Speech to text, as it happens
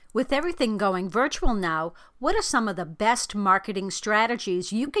With everything going virtual now, what are some of the best marketing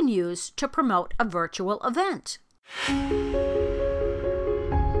strategies you can use to promote a virtual event?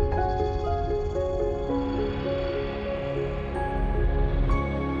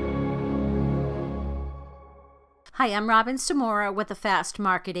 Hi, I'm Robin Samora with the Fast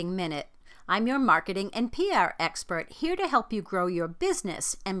Marketing Minute. I'm your marketing and PR expert here to help you grow your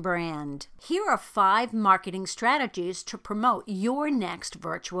business and brand. Here are 5 marketing strategies to promote your next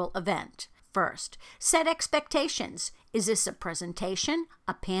virtual event. First, set expectations. Is this a presentation,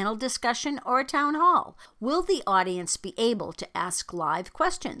 a panel discussion, or a town hall? Will the audience be able to ask live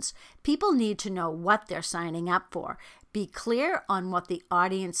questions? People need to know what they're signing up for. Be clear on what the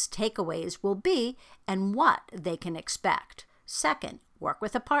audience takeaways will be and what they can expect. Second, work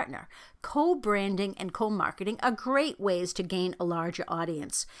with a partner. Co-branding and co-marketing are great ways to gain a larger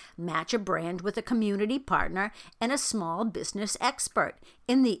audience. Match a brand with a community partner and a small business expert.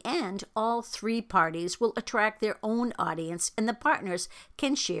 In the end, all 3 parties will attract their own audience and the partners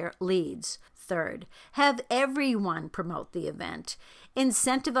can share leads. Third, have everyone promote the event.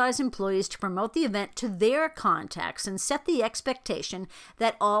 Incentivize employees to promote the event to their contacts and set the expectation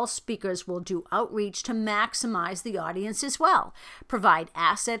that all speakers will do outreach to maximize the audience as well. Provide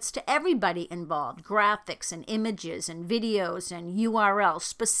assets to everybody involved, graphics and images and videos and URLs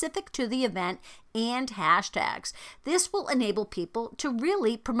specific to the event and hashtags. This will enable people to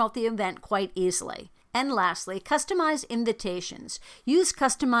really promote the event quite easily. And lastly, customize invitations. Use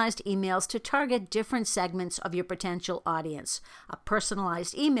customized emails to target different segments of your potential audience. A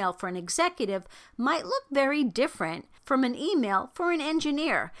personalized email for an executive might look very different from an email for an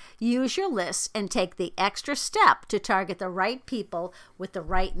engineer. Use your lists and take the extra step to target the right people with the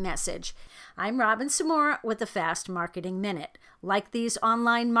right message. I'm Robin Samora with the Fast Marketing Minute. Like these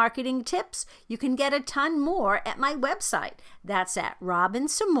online marketing tips, you can get a ton more at my website. That's at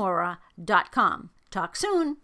robinsamora.com. Talk soon.